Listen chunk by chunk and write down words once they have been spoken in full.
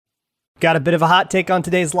Got a bit of a hot take on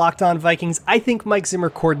today's Locked On Vikings. I think Mike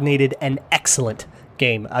Zimmer coordinated an excellent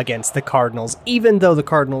game against the Cardinals, even though the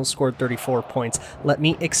Cardinals scored 34 points. Let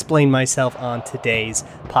me explain myself on today's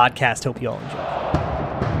podcast. Hope you all enjoy.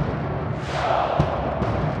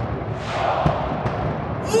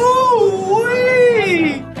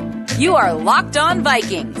 Ooh-wee! You are Locked On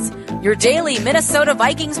Vikings, your daily Minnesota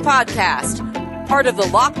Vikings podcast, part of the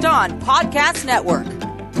Locked On Podcast Network,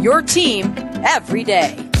 your team every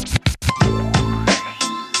day.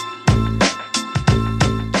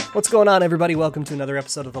 What's going on, everybody? Welcome to another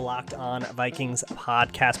episode of the Locked On Vikings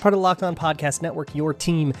podcast, part of the Locked On Podcast Network, your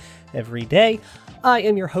team every day. I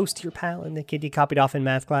am your host, your pal, and the kid you copied off in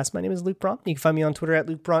math class. My name is Luke Braun. You can find me on Twitter at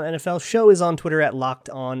Luke Braun NFL. Show is on Twitter at Locked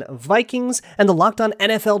On Vikings, and the Locked On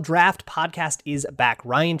NFL Draft podcast is back.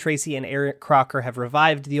 Ryan Tracy and Eric Crocker have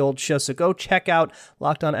revived the old show, so go check out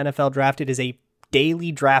Locked On NFL Draft. It is a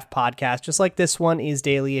daily draft podcast, just like this one is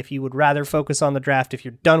daily. If you would rather focus on the draft, if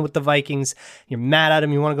you're done with the Vikings, you're mad at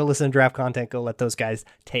them, you want to go listen to draft content, go let those guys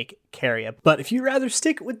take care of you. But if you'd rather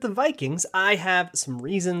stick with the Vikings, I have some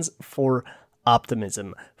reasons for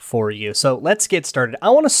optimism for you. So let's get started. I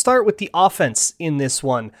want to start with the offense in this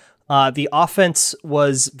one. The offense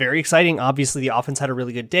was very exciting. Obviously, the offense had a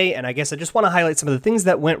really good day, and I guess I just want to highlight some of the things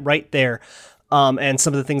that went right there, and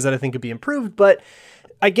some of the things that I think could be improved. But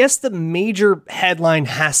I guess the major headline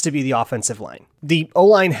has to be the offensive line. The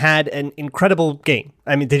O-line had an incredible game.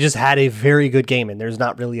 I mean, they just had a very good game, and there's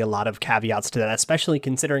not really a lot of caveats to that, especially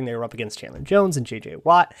considering they were up against Chandler Jones and J.J.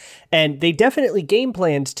 Watt, and they definitely game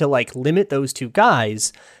planned to limit those two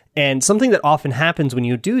guys. And something that often happens when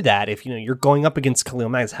you do that, if you're going up against Khalil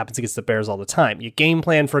Mack, this happens against the Bears all the time. You game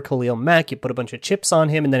plan for Khalil Mack, you put a bunch of chips on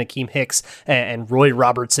him, and then Akeem Hicks and Roy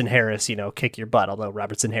Robertson Harris, kick your butt, although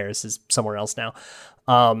Robertson Harris is somewhere else now.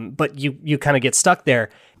 But you kind of get stuck there.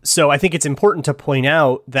 So I think it's important to point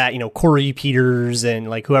out that, Corey Peters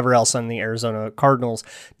and whoever else on the Arizona Cardinals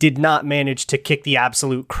did not manage to kick the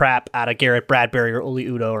absolute crap out of Garrett Bradbury or Oli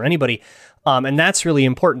Udoh or anybody. And that's really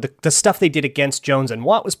important. The stuff they did against Jones and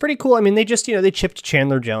Watt was pretty cool. I mean, they just, they chipped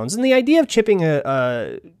Chandler Jones. And the idea of chipping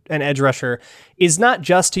an edge rusher is not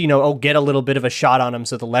just to, get a little bit of a shot on him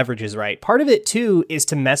so the leverage is right. Part of it, too, is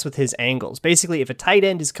to mess with his angles. Basically, if a tight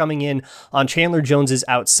end is coming in on Chandler Jones's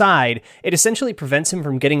outside, it essentially prevents him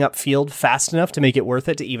from getting upfield fast enough to make it worth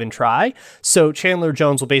it to even try. So Chandler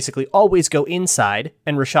Jones will basically always go inside,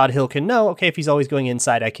 and Rashad Hill can know, okay, if he's always going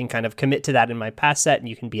inside, I can kind of commit to that in my pass set, and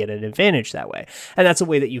you can be at an advantage that way. And that's a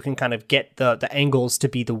way that you can kind of get the angles to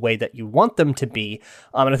be the way that you want them to be.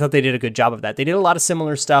 And I thought they did a good job of that. They did a lot of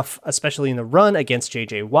similar stuff, especially in the run against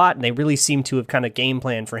J.J. Watt, and they really seem to have kind of game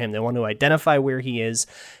planned for him. They want to identify where he is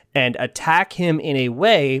and attack him in a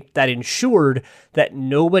way that ensured that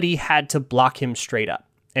nobody had to block him straight up.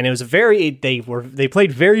 And it was they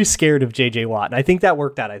played very scared of J.J. Watt, and I think that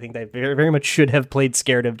worked out. I think they very, very much should have played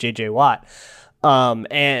scared of J.J. Watt.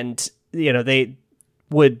 And they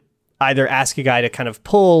would either ask a guy to kind of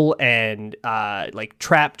pull and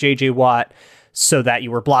trap J.J. Watt so that you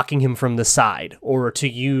were blocking him from the side, or to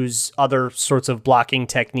use other sorts of blocking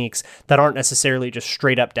techniques that aren't necessarily just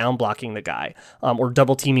straight up down blocking the guy, or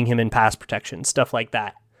double teaming him in pass protection, stuff like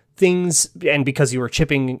that. And because you were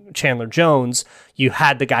chipping Chandler Jones, you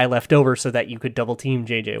had the guy left over so that you could double team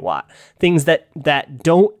J.J. Watt. Things that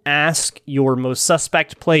don't ask your most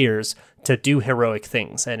suspect players to do heroic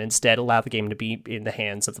things, and instead allow the game to be in the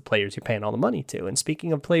hands of the players you're paying all the money to. And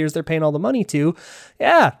speaking of players they're paying all the money to,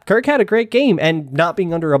 yeah, Kirk had a great game, and not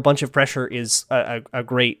being under a bunch of pressure is a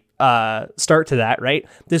great start to that, right?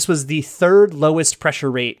 This was the third lowest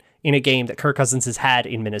pressure rate in a game that Kirk Cousins has had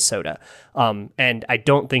in Minnesota. And I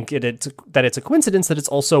don't think that it's a coincidence that it's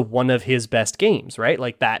also one of his best games, right?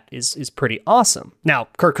 That is pretty awesome. Now,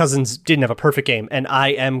 Kirk Cousins didn't have a perfect game, and I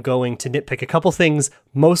am going to nitpick a couple things,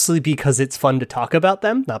 mostly because it's fun to talk about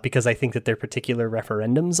them, not because I think that they're particular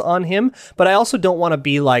referendums on him, but I also don't want to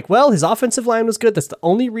be his offensive line was good. That's the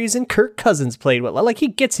only reason Kirk Cousins played well. He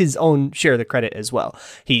gets his own share of the credit as well.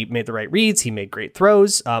 He made the right reads. He made great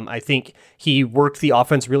throws. I think he worked the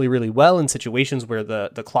offense really, really well in situations where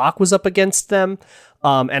the clock was up against them.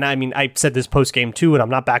 And I mean, I said this post game too, and I'm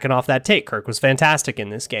not backing off that take. Kirk was fantastic in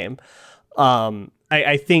this game.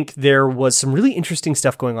 I think there was some really interesting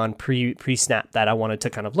stuff going on pre-snap that I wanted to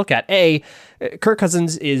kind of look at. Kirk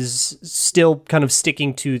Cousins is still kind of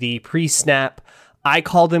sticking to the pre-snap. I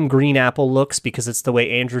call them green apple looks because it's the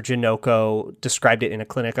way Andrew Janocko described it in a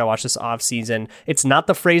clinic I watched this offseason. It's not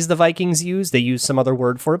the phrase the Vikings use. They use some other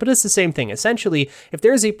word for it, but it's the same thing. Essentially, if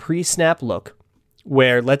there's a pre-snap look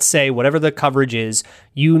where, let's say, whatever the coverage is,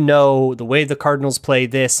 you know the way the Cardinals play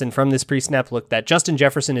this, and from this pre-snap look that Justin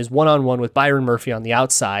Jefferson is one-on-one with Byron Murphy on the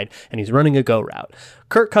outside, and he's running a go route.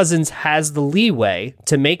 Kirk Cousins has the leeway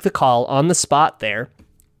to make the call on the spot there,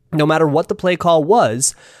 no matter what the play call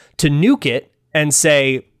was, to nuke it and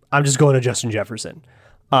say, I'm just going to Justin Jefferson,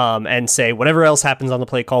 and say, whatever else happens on the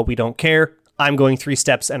play call, we don't care. I'm going 3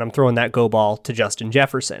 steps and I'm throwing that go ball to Justin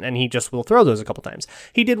Jefferson. And he just will throw those a couple times.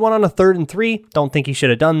 He did one on a 3rd and 3. Don't think he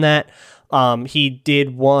should have done that. He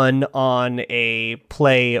did one on a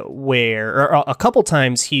play where, or a couple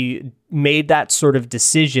times he made that sort of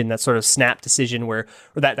decision, that sort of snap decision or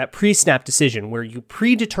that pre-snap decision where you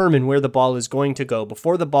predetermine where the ball is going to go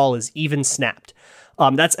before the ball is even snapped.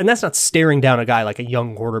 That's not staring down a guy like a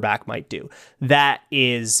young quarterback might do. That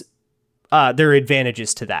is, there are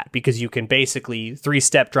advantages to that because you can basically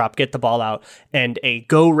 3-step drop, get the ball out, and a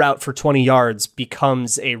go route for 20 yards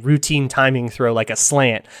becomes a routine timing throw like a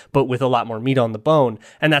slant, but with a lot more meat on the bone.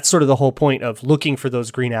 And that's sort of the whole point of looking for those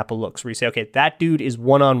green apple looks where you say, okay, that dude is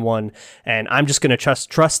one-on-one, and I'm just going to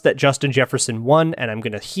trust that Justin Jefferson won, and I'm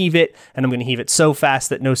going to heave it, and I'm going to heave it so fast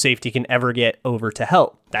that no safety can ever get over to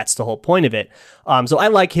help. That's the whole point of it. So I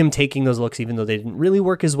like him taking those looks, even though they didn't really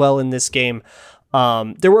work as well in this game.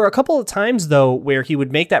 There were a couple of times, though, where he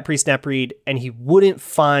would make that pre-snap read and he wouldn't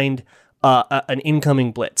find an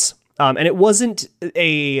incoming blitz. And it wasn't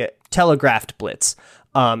a telegraphed blitz.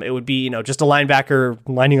 It would be, just a linebacker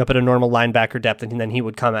lining up at a normal linebacker depth, and then he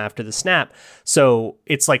would come after the snap. So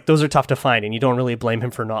it's like those are tough to find, and you don't really blame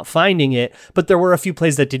him for not finding it. But there were a few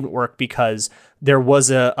plays that didn't work because there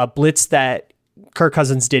was a blitz that Kirk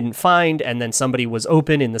Cousins didn't find, and then somebody was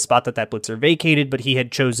open in the spot that blitzer vacated, but he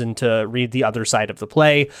had chosen to read the other side of the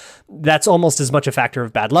play. That's almost as much a factor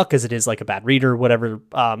of bad luck as it is like a bad read or whatever.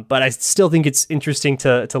 But I still think it's interesting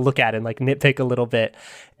to look at and like nitpick a little bit.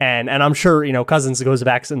 And I'm sure, Cousins goes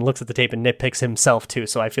back and looks at the tape and nitpicks himself too.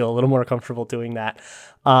 So I feel a little more comfortable doing that.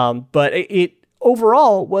 But it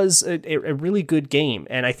overall was a really good game.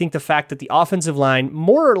 And I think the fact that the offensive line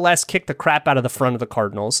more or less kicked the crap out of the front of the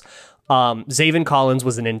Cardinals. Zaven Collins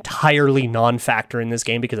was an entirely non-factor in this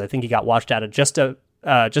game because I think he got washed out of just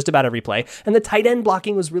about every play. And the tight end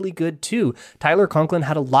blocking was really good too. Tyler Conklin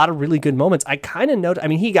had a lot of really good moments. I kind of noticed,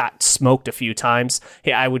 he got smoked a few times.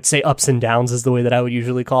 I would say ups and downs is the way that I would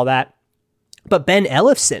usually call that. But Ben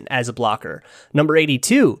Ellefson as a blocker, number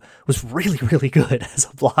 82, was really, really good as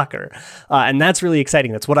a blocker. And that's really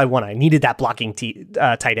exciting. That's what I want. I needed that blocking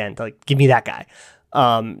tight end. Like, give me that guy.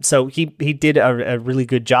 So he did a really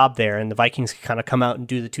good job there, and the Vikings could kind of come out and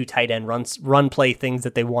do the 2 tight end run play things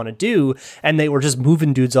that they want to do, and they were just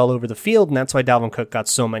moving dudes all over the field, and that's why Dalvin Cook got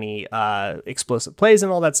so many explosive plays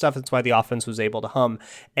and all that stuff. That's why the offense was able to hum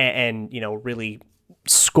and really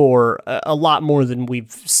score a lot more than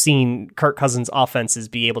we've seen Kirk Cousins offenses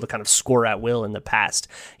be able to kind of score at will in the past.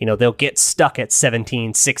 They'll get stuck at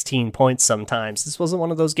 17, 16 points sometimes. This wasn't one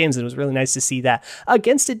of those games. It was really nice to see that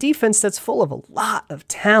against a defense that's full of a lot of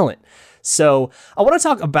talent. So I want to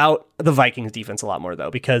talk about the Vikings defense a lot more, though,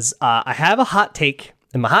 because I have a hot take,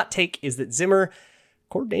 and my hot take is that Zimmer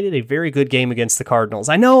coordinated a very good game against the Cardinals.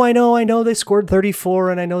 I know they scored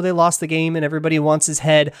 34, and I know they lost the game, and everybody wants his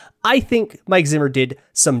head. I think Mike Zimmer did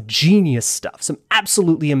some genius stuff, some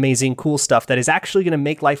absolutely amazing, cool stuff that is actually going to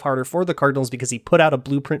make life harder for the Cardinals because he put out a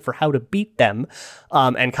blueprint for how to beat them,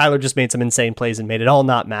 and Kyler just made some insane plays and made it all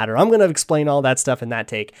not matter. I'm going to explain all that stuff in that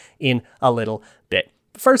take in a little bit.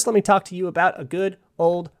 First, let me talk to you about a good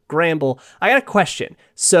old Gramble. I got a question.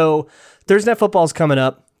 So Thursday Night Football is coming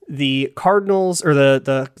up. The Cardinals, or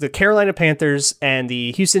the Carolina Panthers and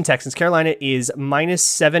the Houston Texans. Carolina is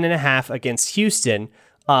 -7.5 against Houston,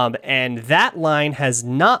 and that line has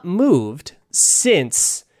not moved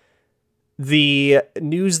since the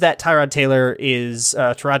news that Tyrod Taylor is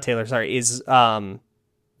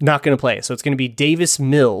not going to play. So it's going to be Davis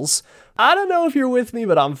Mills. I don't know if you're with me,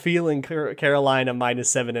 but I'm feeling Carolina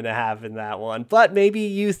 -7.5 in that one. But maybe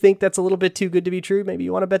you think that's a little bit too good to be true. Maybe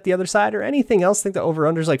you want to bet the other side or anything else. I think the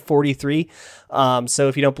over-under is like 43. So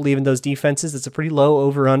if you don't believe in those defenses, it's a pretty low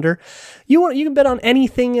over-under. You can bet on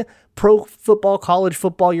anything, pro football, college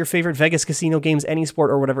football, your favorite Vegas casino games, any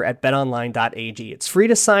sport or whatever at betonline.ag. It's free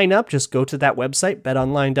to sign up. Just go to that website,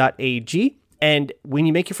 betonline.ag. And when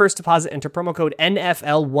you make your first deposit, enter promo code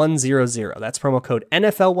NFL100. That's promo code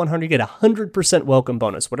NFL100. Get a 100% welcome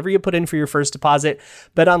bonus. Whatever you put in for your first deposit,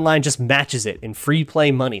 BetOnline just matches it in free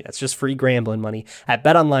play money. That's just free gambling money at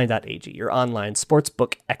betonline.ag, your online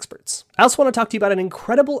sportsbook experts. I also want to talk to you about an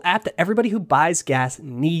incredible app that everybody who buys gas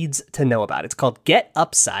needs to know about. It's called Get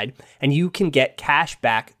Upside, and you can get cash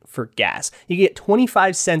back for gas. You get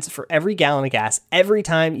 25 cents for every gallon of gas every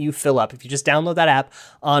time you fill up. If you just download that app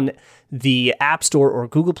on the App Store or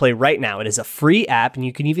Google Play right now, it is a free app, and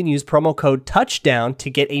you can even use promo code touchdown to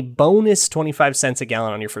get a bonus 25 cents a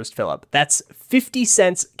gallon on your first fill up. That's 50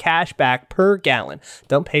 cents cash back per gallon.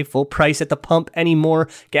 Don't pay full price at the pump anymore.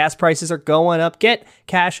 Gas prices are going up. Get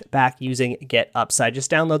cash back using Get Upside.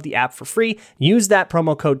 Just download the app for free. Use that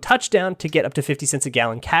promo code touchdown to get up to 50 cents a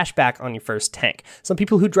gallon cash back on your first tank. Some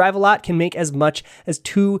people who drive a lot can make as much as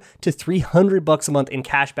 $200 to $300 a month in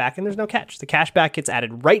cash back, and there's no catch. The cash back gets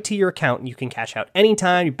added right to your account, and you can cash out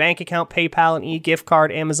anytime, your bank account, PayPal, an e-gift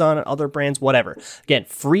card, Amazon, and other brands, whatever. Again,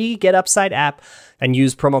 free Get Upside app, and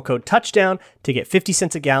use promo code touchdown to get 50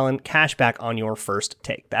 cents a gallon cash back on your first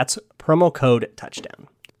take. That's promo code touchdown.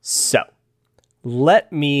 So,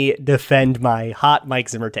 let me defend my hot Mike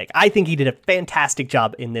Zimmer take. I think he did a fantastic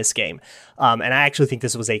job in this game. And I actually think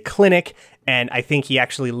this was a clinic, and I think he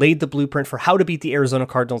actually laid the blueprint for how to beat the Arizona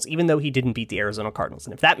Cardinals, even though he didn't beat the Arizona Cardinals.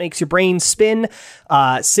 And if that makes your brain spin,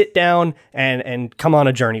 sit down and come on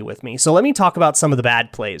a journey with me. So let me talk about some of the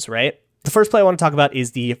bad plays, right? The first play I want to talk about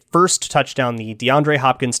is the first touchdown, the DeAndre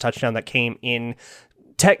Hopkins touchdown that came in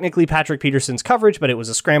technically Patrick Peterson's coverage, but it was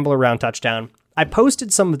a scramble around touchdown. I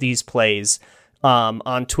posted some of these plays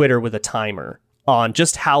on Twitter with a timer on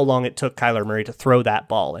just how long it took Kyler Murray to throw that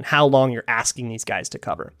ball and how long you're asking these guys to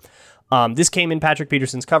cover. This came in Patrick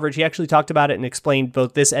Peterson's coverage. He actually talked about it and explained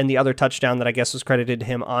both this and the other touchdown that I guess was credited to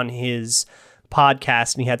him on his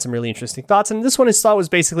podcast, and he had some really interesting thoughts. And this one, his thought was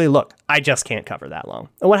basically, look, I just can't cover that long.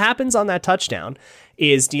 And what happens on that touchdown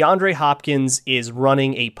is DeAndre Hopkins is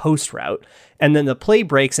running a post route, and then the play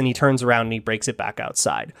breaks and he turns around and he breaks it back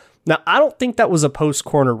outside. Now, I don't think that was a post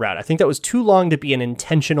corner route. I think that was too long to be an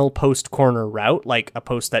intentional post corner route, like a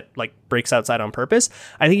post that like breaks outside on purpose.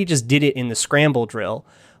 I think he just did it in the scramble drill.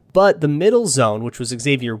 But the middle zone, which was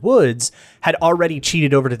Xavier Woods, had already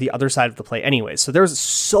cheated over to the other side of the play anyway. So there was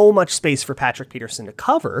so much space for Patrick Peterson to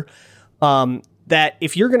cover that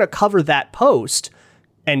if you're going to cover that post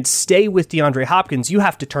and stay with DeAndre Hopkins, you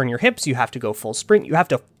have to turn your hips, you have to go full sprint, you have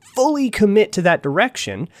to fully commit to that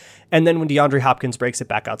direction. And then when DeAndre Hopkins breaks it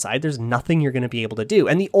back outside, there's nothing you're going to be able to do.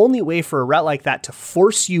 And the only way for a route like that to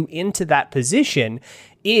force you into that position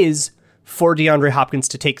is for DeAndre Hopkins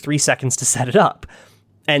to take 3 seconds to set it up.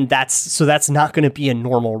 And that's not going to be a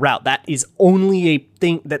normal route. That is only a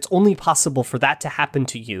thing that's only possible for that to happen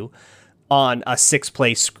to you on a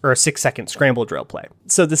 6-second scramble drill play.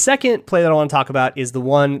 So the second play that I want to talk about is the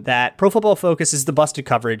one that Pro Football Focus is the busted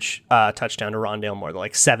coverage touchdown to Rondale Moore, the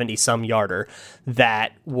like 70-some yarder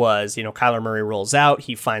that was, Kyler Murray rolls out.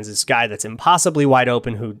 He finds this guy that's impossibly wide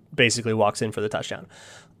open who basically walks in for the touchdown.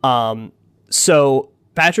 So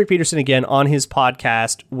Patrick Peterson, again, on his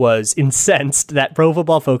podcast, was incensed that Pro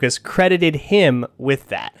Football Focus credited him with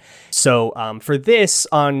that. So for this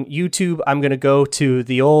on YouTube, I'm going to go to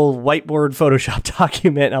the old whiteboard Photoshop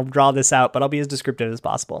document. I'll draw this out, but I'll be as descriptive as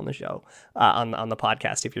possible on the show, on the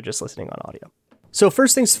podcast, if you're just listening on audio. So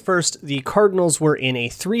first things first, the Cardinals were in a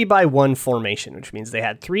 3-by-1 formation, which means they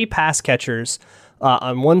had 3 pass catchers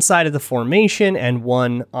on one side of the formation and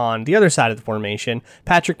one on the other side of the formation.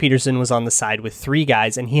 Patrick Peterson was on the side with 3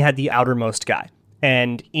 guys, and he had the outermost guy.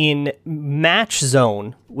 And in match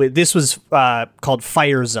zone, this was called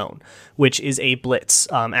fire zone, which is a blitz.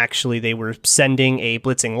 Actually, they were sending a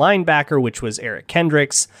blitzing linebacker, which was Eric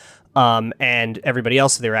Kendricks, and everybody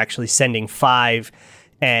else. So they were actually sending 5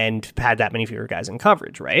 and had that many fewer guys in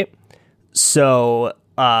coverage, right? So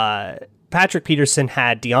Patrick Peterson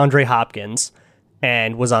had DeAndre Hopkins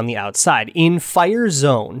and was on the outside. In fire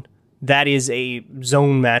zone, that is a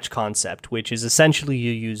zone match concept, which is essentially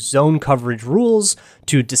you use zone coverage rules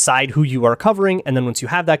to decide who you are covering, and then once you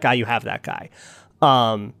have that guy, you have that guy.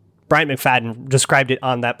 Brian McFadden described it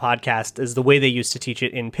on that podcast as the way they used to teach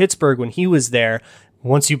it in Pittsburgh when he was there.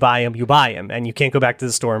 Once you buy him, and you can't go back to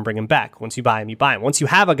the store and bring him back. Once you buy him, you buy him. Once you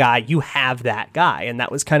have a guy, you have that guy. And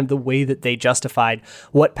that was kind of the way that they justified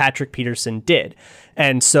what Patrick Peterson did.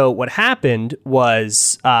 And so what happened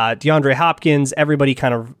was DeAndre Hopkins, everybody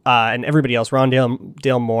kind of, and everybody else,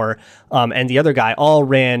 Rondale Moore, and the other guy all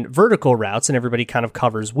ran vertical routes, and everybody kind of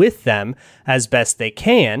covers with them as best they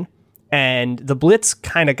can. And the blitz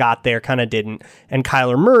kind of got there, kind of didn't. And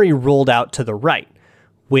Kyler Murray rolled out to the right,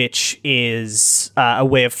 which is a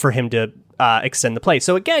way for him to extend the play.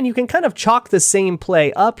 So again, you can kind of chalk the same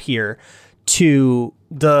play up here to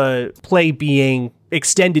the play being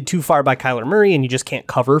extended too far by Kyler Murray and you just can't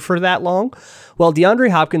cover for that long. Well, DeAndre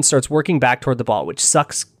Hopkins starts working back toward the ball, which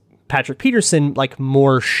sucks Patrick Peterson like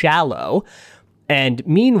more shallow. And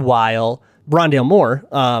meanwhile, Rondale Moore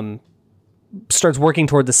starts working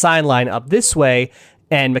toward the sideline up this way,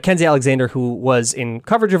 And Mackenzie Alexander, who was in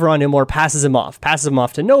coverage of Rondale Moore, passes him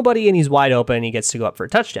off to nobody, and he's wide open, and he gets to go up for a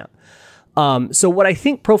touchdown. So what I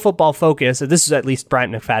think Pro Football Focus, this is at least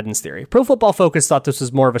Bryant McFadden's theory, Pro Football Focus thought this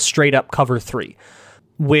was more of a straight up cover 3,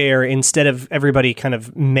 where instead of everybody kind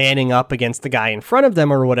of manning up against the guy in front of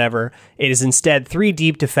them or whatever, it is instead 3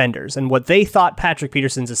 deep defenders. And what they thought Patrick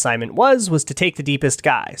Peterson's assignment was to take the deepest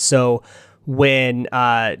guy. So when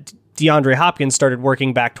DeAndre Hopkins started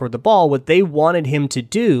working back toward the ball, what they wanted him to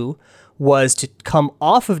do was to come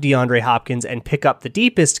off of DeAndre Hopkins and pick up the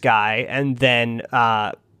deepest guy, and then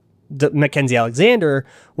Mackenzie Alexander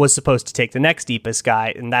was supposed to take the next deepest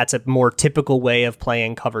guy, and that's a more typical way of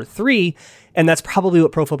playing cover 3, and that's probably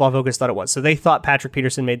what Pro Football Focus thought it was. So they thought Patrick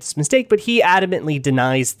Peterson made this mistake, but he adamantly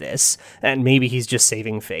denies this, and maybe he's just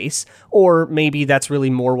saving face, or maybe that's really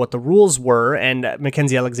more what the rules were, and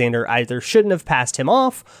Mackenzie Alexander either shouldn't have passed him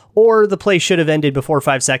off, or the play should have ended before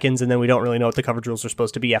 5 seconds, and then we don't really know what the coverage rules are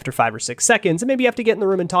supposed to be after 5 or 6 seconds, and maybe you have to get in the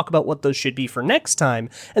room and talk about what those should be for next time,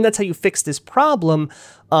 and that's how you fix this problem.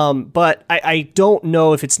 But I don't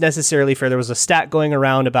know if it's necessarily fair. There was a stat going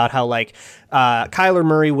around about how Kyler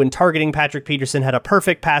Murray, when targeting Patrick Peterson, had a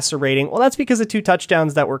perfect passer rating. Well, that's because of 2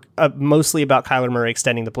 touchdowns that were mostly about Kyler Murray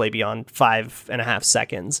extending the play beyond 5.5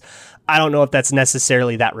 seconds. I don't know if that's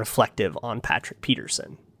necessarily that reflective on Patrick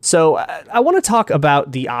Peterson. So I want to talk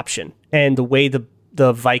about the option and the way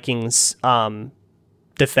the Vikings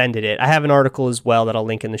defended it. I have an article as well that I'll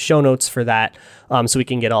link in the show notes for that, so we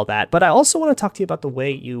can get all that. But I also want to talk to you about the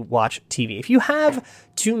way you watch TV. If you have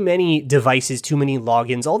too many devices, too many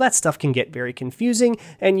logins, all that stuff can get very confusing,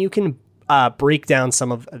 and you can break down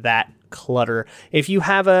some of that clutter. If you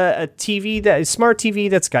have a TV, that is smart TV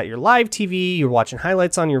that's got your live TV, you're watching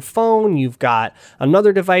highlights on your phone, you've got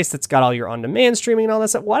another device that's got all your on-demand streaming and all that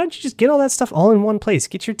stuff, why don't you just get all that stuff all in one place?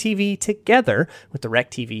 Get your TV together with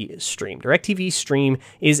DirecTV Stream. DirecTV Stream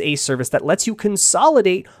is a service that lets you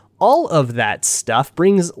consolidate all of that stuff,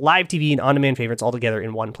 brings live TV and on-demand favorites all together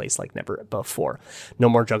in one place like never before. No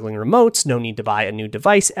more juggling remotes, no need to buy a new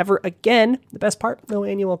device ever again. The best part, no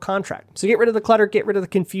annual contract. So get rid of the clutter, get rid of the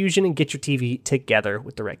confusion, and get your TV together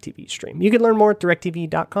with DirecTV Stream. You can learn more at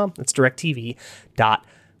directv.com. That's directv.com.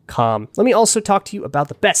 Let me also talk to you about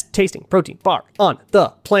the best tasting protein bar on the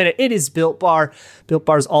planet. It is Built Bar. Built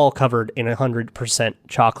Bar is all covered in 100%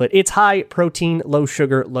 chocolate. It's high protein, low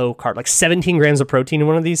sugar, low carb. Like 17 grams of protein in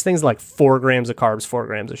one of these things, like 4 grams of carbs, 4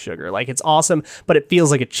 grams of sugar. Like, it's awesome, but it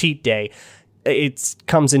feels like a cheat day. It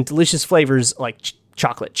comes in delicious flavors like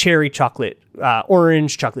chocolate cherry, chocolate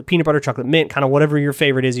orange, chocolate peanut butter, chocolate mint, kind of whatever your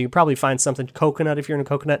favorite is. You can probably find something coconut if you're in a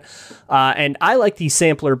coconut. And I like the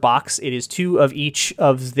sampler box. It is 2 of each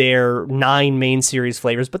of their 9 main series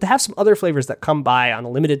flavors, but they have some other flavors that come by on a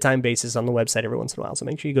limited time basis on the website every once in a while. So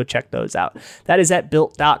make sure you go check those out. That is at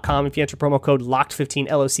built.com. If you enter promo code LOCKED15,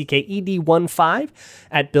 LOCKED15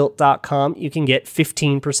 at built.com, you can get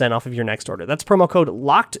 15% off of your next order. That's promo code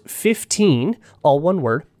LOCKED15, all one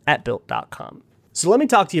word, at built.com. So let me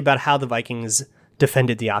talk to you about how the Vikings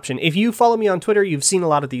defended the option. If you follow me on Twitter, you've seen a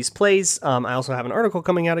lot of these plays. I also have an article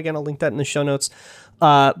coming out. Again, I'll link that in the show notes.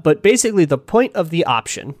 But basically, the point of the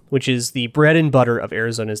option, which is the bread and butter of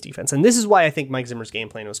Arizona's defense, and this is why I think Mike Zimmer's game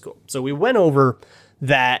plan was cool. So we went over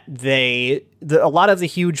that a lot of the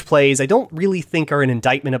huge plays I don't really think are an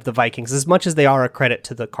indictment of the Vikings as much as they are a credit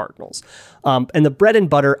to the Cardinals. And the bread and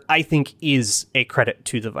butter, I think, is a credit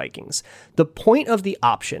to the Vikings. The point of the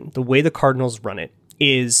option, the way the Cardinals run it,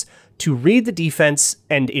 is to read the defense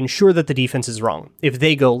and ensure that the defense is wrong. If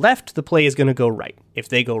they go left, the play is going to go right. If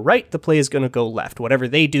they go right, the play is going to go left. Whatever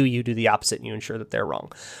they do, you do the opposite and you ensure that they're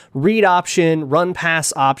wrong. Read option, run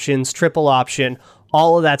pass options, triple option,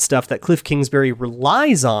 all of that stuff that Cliff Kingsbury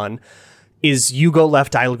relies on is you go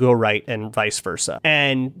left, I'll go right, and vice versa.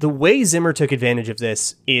 And the way Zimmer took advantage of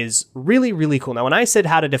this is really, really cool. Now, when I said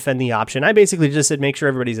how to defend the option, I basically just said make sure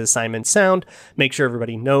everybody's assignment's sound, make sure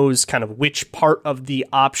everybody knows kind of which part of the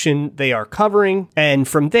option they are covering. And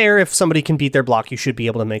from there, if somebody can beat their block, you should be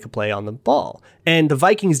able to make a play on the ball. And the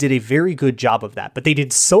Vikings did a very good job of that, but they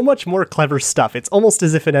did so much more clever stuff. It's almost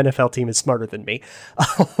as if an NFL team is smarter than me.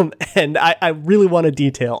 And I really want to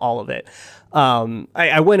detail all of it.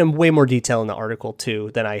 I went in way more detail in the article too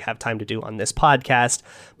than I have time to do on this podcast,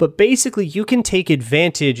 but basically you can take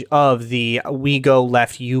advantage of the we go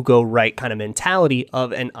left, you go right kind of mentality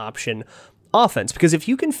of an option offense, because if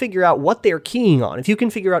you can figure out what they're keying on, if you can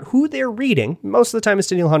figure out who they're reading, most of the time it's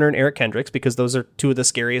Danielle Hunter and Eric Kendricks, because those are 2 of the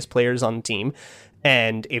scariest players on the team.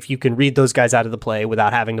 And if you can read those guys out of the play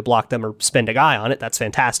without having to block them or spend a guy on it, that's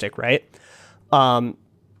fantastic, right?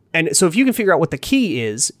 And so if you can figure out what the key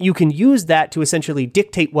is, you can use that to essentially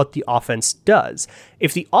dictate what the offense does.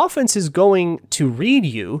 If the offense is going to read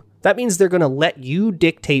you, that means they're going to let you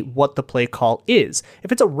dictate what the play call is.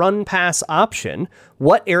 If it's a run pass option,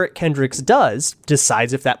 what Eric Kendricks does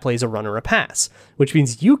decides if that plays a run or a pass, which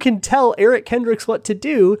means you can tell Eric Kendricks what to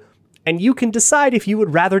do, and you can decide if you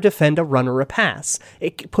would rather defend a run or a pass.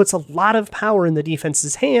 It puts a lot of power in the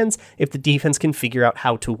defense's hands if the defense can figure out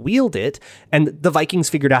how to wield it, and the Vikings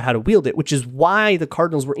figured out how to wield it, which is why the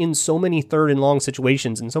Cardinals were in so many third and long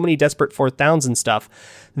situations and so many desperate fourth downs and stuff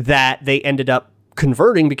that they ended up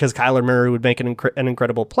converting because Kyler Murray would make an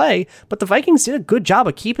incredible play. But the Vikings did a good job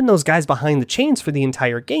of keeping those guys behind the chains for the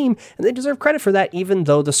entire game, and they deserve credit for that, even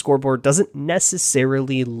though the scoreboard doesn't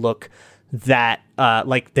necessarily look that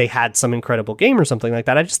like they had some incredible game or something like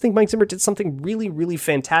that. I just think Mike Zimmer did something really, really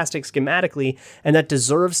fantastic schematically, and that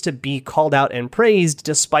deserves to be called out and praised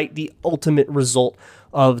despite the ultimate result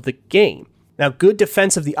of the game. Now, good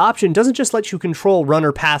defense of the option doesn't just let you control run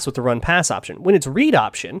or pass with the run-pass option. When it's read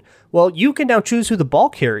option, well, you can now choose who the ball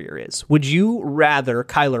carrier is. Would you rather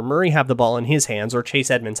Kyler Murray have the ball in his hands or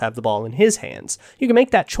Chase Edmonds have the ball in his hands? You can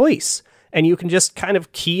make that choice, and you can just kind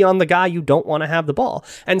of key on the guy you don't want to have the ball.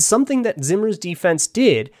 And something that Zimmer's defense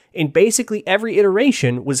did in basically every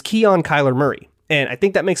iteration was key on Kyler Murray. And I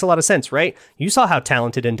think that makes a lot of sense, right? You saw how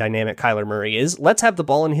talented and dynamic Kyler Murray is. Let's have the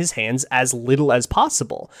ball in his hands as little as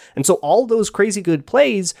possible. And so all those crazy good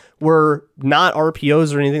plays were not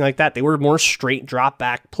RPOs or anything like that. They were more straight drop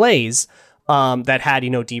back plays that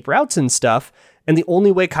had, deep routes and stuff. And the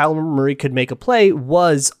only way Kyler Murray could make a play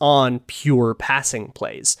was on pure passing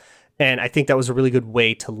plays. And I think that was a really good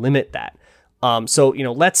way to limit that. So,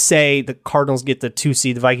 let's say the Cardinals get the 2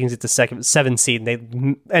 seed, the Vikings get the 7 seed, and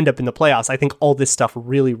they end up in the playoffs. I think all this stuff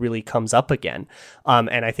really, really comes up again.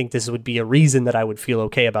 And I think this would be a reason that I would feel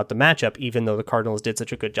okay about the matchup, even though the Cardinals did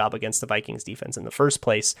such a good job against the Vikings defense in the first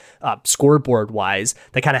place. Scoreboard wise,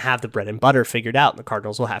 they kind of have the bread and butter figured out, and the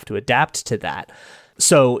Cardinals will have to adapt to that.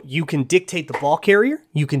 So you can dictate the ball carrier,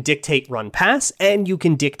 you can dictate run pass, and you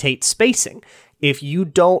can dictate spacing. If you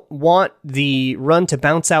don't want the run to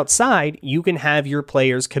bounce outside, you can have your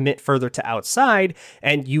players commit further to outside,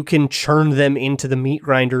 and you can churn them into the meat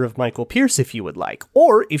grinder of Michael Pierce if you would like.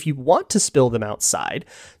 Or if you want to spill them outside,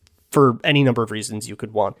 for any number of reasons you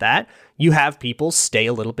could want that, you have people stay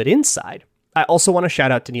a little bit inside. I also want to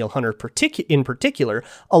shout out Danielle Hunter in particular.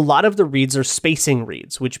 A lot of the reads are spacing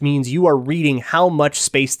reads, which means you are reading how much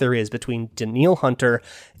space there is between Danielle Hunter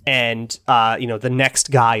and, the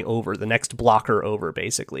next guy over, the next blocker over,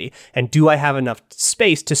 basically. And do I have enough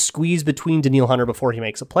space to squeeze between Danielle Hunter before he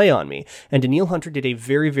makes a play on me? And Danielle Hunter did a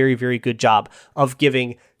very, very, very good job of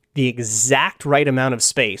giving the exact right amount of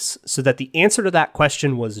space so that the answer to that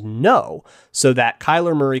question was no, so that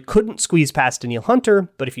Kyler Murray couldn't squeeze past Danielle Hunter,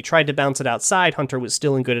 but if he tried to bounce it outside, Hunter was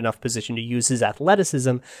still in good enough position to use his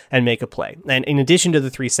athleticism and make a play. And in addition to the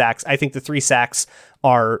 3 sacks, I think the 3 sacks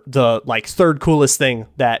are the third coolest thing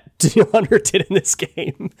that Danielle Hunter did in this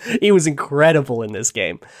game. He was incredible in this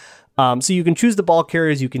game. So you can choose the ball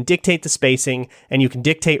carriers, you can dictate the spacing, and you can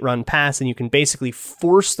dictate run pass, and you can basically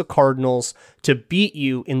force the Cardinals to beat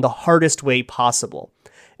you in the hardest way possible.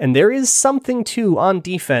 And there is something too on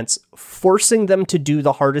defense, forcing them to do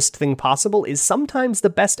the hardest thing possible is sometimes the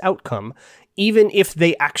best outcome, even if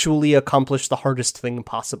they actually accomplish the hardest thing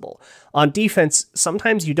possible. On defense,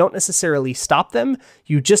 sometimes you don't necessarily stop them,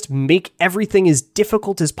 you just make everything as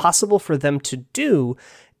difficult as possible for them to do.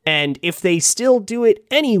 And if they still do it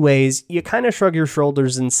anyways, you kind of shrug your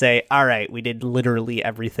shoulders and say, all right, we did literally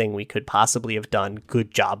everything we could possibly have done. Good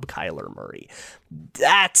job, Kyler Murray.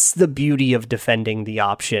 That's the beauty of defending the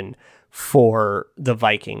option for the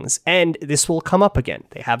Vikings. And this will come up again.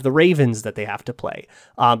 They have the Ravens that they have to play.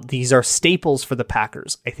 These are staples for the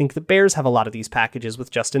Packers. I think the Bears have a lot of these packages with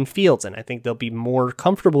Justin Fields, and I think they'll be more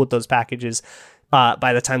comfortable with those packages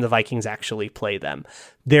by the time the Vikings actually play them.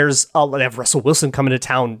 They have Russell Wilson coming to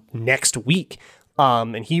town next week,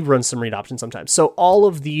 and he runs some read options sometimes. So all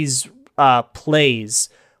of these plays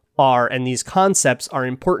and these concepts are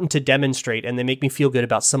important to demonstrate, and they make me feel better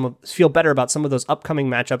about some of those upcoming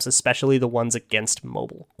matchups, especially the ones against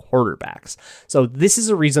mobile quarterbacks. So this is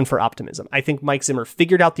a reason for optimism. I think Mike Zimmer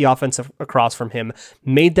figured out the offense across from him,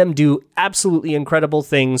 made them do absolutely incredible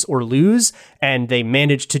things or lose, and they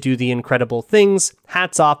managed to do the incredible things.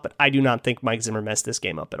 Hats off, but I do not think Mike Zimmer messed this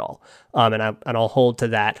game up at all. And I'll hold to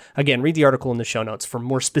that. Again, read the article in the show notes for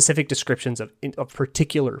more specific descriptions of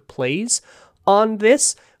particular plays on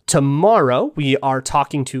this. Tomorrow, we are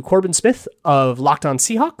talking to Corbin Smith of Locked On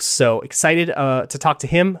Seahawks. So excited to talk to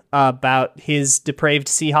him about his depraved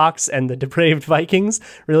Seahawks and the depraved Vikings.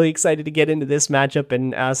 Really excited to get into this matchup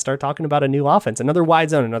and start talking about a new offense. Another wide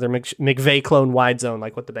zone, another McVay clone wide zone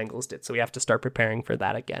like what the Bengals did. So we have to start preparing for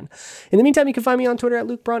that again. In the meantime, you can find me on Twitter at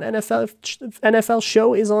Luke Braun NFL. NFL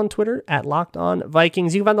show is on Twitter at Locked On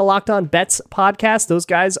Vikings. You can find the Locked On Bets podcast. Those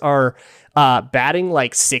guys are batting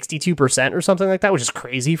like 62% or something like that, which is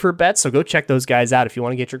crazy for bets. So go check those guys out if you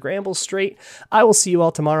want to get your gambles straight. I will see you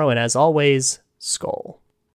all tomorrow. And as always, Skol.